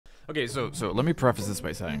Okay, so let me preface this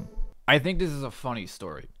by saying, I think this is a funny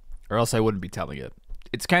story, or else I wouldn't be telling it.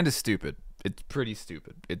 It's kind of stupid. It's pretty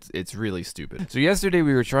stupid. It's really stupid. So yesterday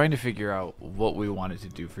we were trying to figure out what we wanted to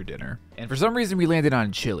do for dinner, and for some reason we landed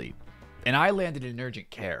on chili, and I landed in urgent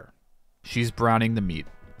care. She's browning the meat,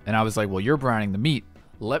 and I was like, well, you're browning the meat.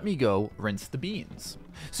 Let me go rinse the beans.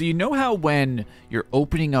 So you know how when you're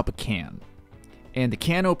opening up a can, and the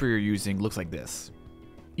can opener you're using looks like this?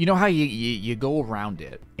 You know how you go around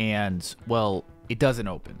it, and, well, it doesn't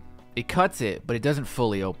open. It cuts it, but it doesn't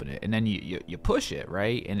fully open it, and then you push it,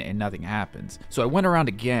 right? And nothing happens. So I went around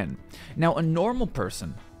again. Now, a normal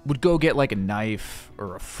person would go get, like, a knife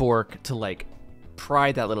or a fork to, like,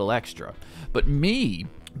 pry that little extra. But me,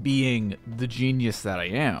 being the genius that I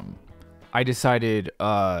am, I decided,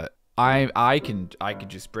 I could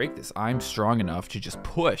just break this. I'm strong enough to just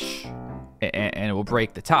push, and it will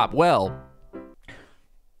break the top. Well,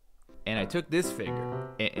 and I took this finger,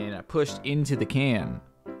 and I pushed into the can,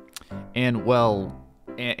 and well,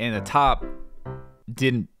 and the top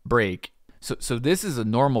didn't break. So this is a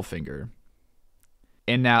normal finger,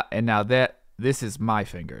 and now that this is my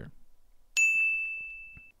finger.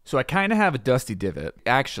 So I kind of have a dusty divot.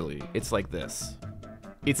 Actually, it's like this.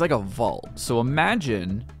 It's like a vault. So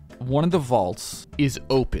imagine one of the vaults is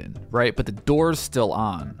open, right? But the door's still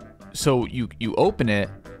on. So you open it,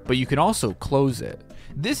 but you can also close it.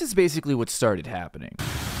 This is basically what started happening.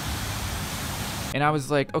 And I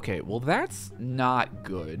was like, okay, well, that's not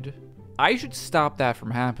good. I should stop that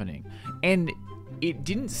from happening. And it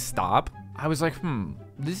didn't stop. I was like,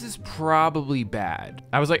 this is probably bad.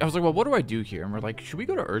 I was like, well, what do I do here? And we're like, should we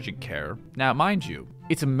go to urgent care? Now, mind you,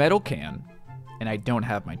 it's a metal can, and I don't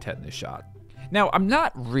have my tetanus shot. Now, I'm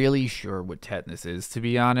not really sure what tetanus is, to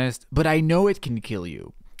be honest, but I know it can kill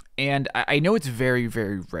you. And I know it's very,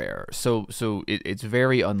 very rare, so it's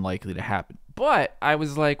very unlikely to happen. But I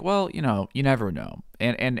was like, well, you know, you never know.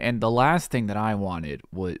 And the last thing that I wanted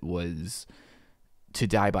was to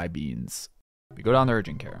die by beans. We go down to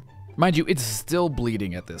urgent care. Mind you, it's still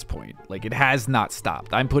bleeding at this point. Like, it has not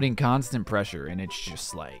stopped. I'm putting constant pressure, and it's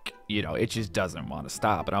just like, you know, it just doesn't want to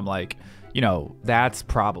stop. And I'm like, you know, that's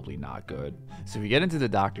probably not good. So we get into the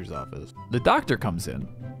doctor's office. The doctor comes in,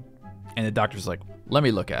 and the doctor's like, let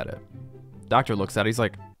me look at it. Doctor looks at it. He's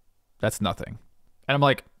like, that's nothing. And I'm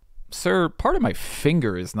like, sir, part of my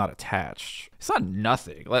finger is not attached. It's not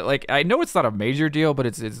nothing. Like I know it's not a major deal, but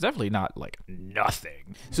it's definitely not like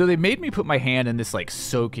nothing. So they made me put my hand in this like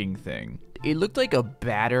soaking thing. It looked like a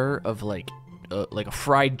batter of like a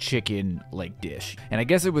fried chicken like dish. And I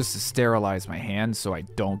guess it was to sterilize my hands so I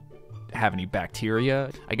don't have any bacteria.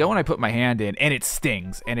 I go and I put my hand in, and it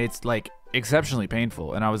stings, and it's like exceptionally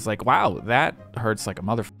painful. And I was like, wow, that hurts like a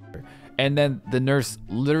motherfucker. And then the nurse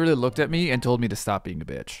literally looked at me and told me to stop being a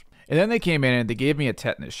bitch. And then they came in and they gave me a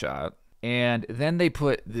tetanus shot, and then they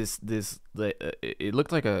put this it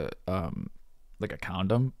looked like a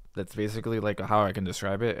condom. That's basically like how I can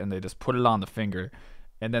describe it. And they just put it on the finger,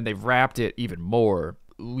 and then they wrapped it even more.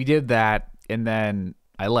 We did that, and then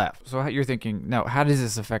I left. So you're thinking, now, how does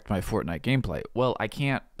this affect my Fortnite gameplay? Well, I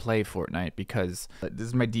can't play Fortnite because this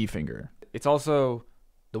is my D finger. It's also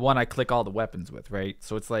the one I click all the weapons with, right?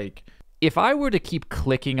 So it's like, if I were to keep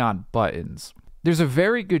clicking on buttons, there's a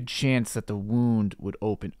very good chance that the wound would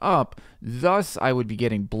open up. Thus, I would be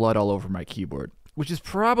getting blood all over my keyboard, which is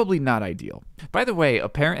probably not ideal. By the way,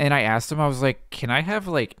 apparently, and I asked him, I was like, can I have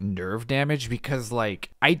like nerve damage? Because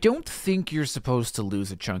like, I don't think you're supposed to lose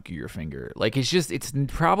a chunk of your finger. Like, it's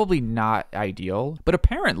probably not ideal. But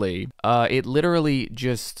apparently, it literally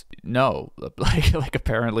just, no. Like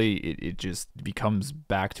apparently, it just becomes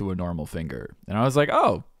back to a normal finger. And I was like,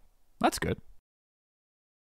 oh, that's good.